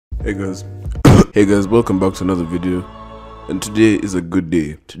Hey guys, hey guys, welcome back to another video. And today is a good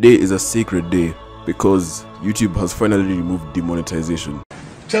day. Today is a sacred day because YouTube has finally removed demonetization.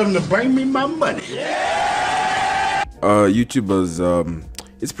 Tell them to bring me my money. YouTube has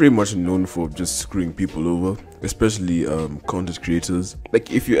it's pretty much known for just screwing people over, especially content creators.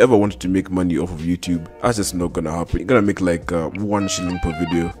 Like, if you ever wanted to make money off of YouTube, that's just not gonna happen. You're gonna make like 1 shilling per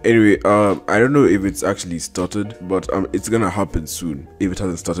video. Anyway, I don't know if it's actually started, but it's gonna happen soon if it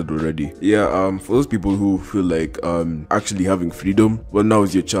hasn't started already. Yeah, for those people who feel like actually having freedom, well, now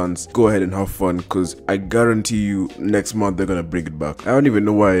is your chance. Go ahead and have fun, because I guarantee you next month they're gonna bring it back. I don't even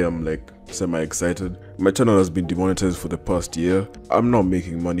know why I'm like semi-excited. My channel has been demonetized for the past year. I'm not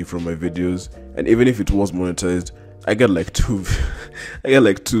making money from my videos, and even if it was monetized, I get like two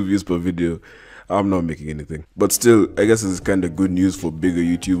views per video. I'm not making anything, but still, I guess it's kind of good news for bigger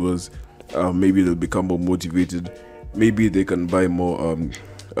YouTubers. Maybe they'll become more motivated. Maybe they can buy more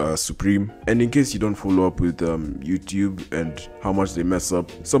Supreme. And in case you don't follow up with YouTube and how much they mess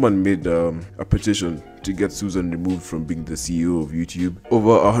up, someone made a petition to get Susan removed from being the CEO of YouTube.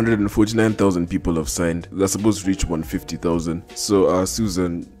 Over 149,000 people have signed. They're supposed to reach 150,000. So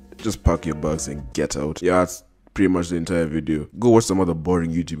Susan, just pack your bags and get out. Yeah, that's pretty much the entire video. Go watch some other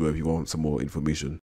boring YouTuber if you want some more information.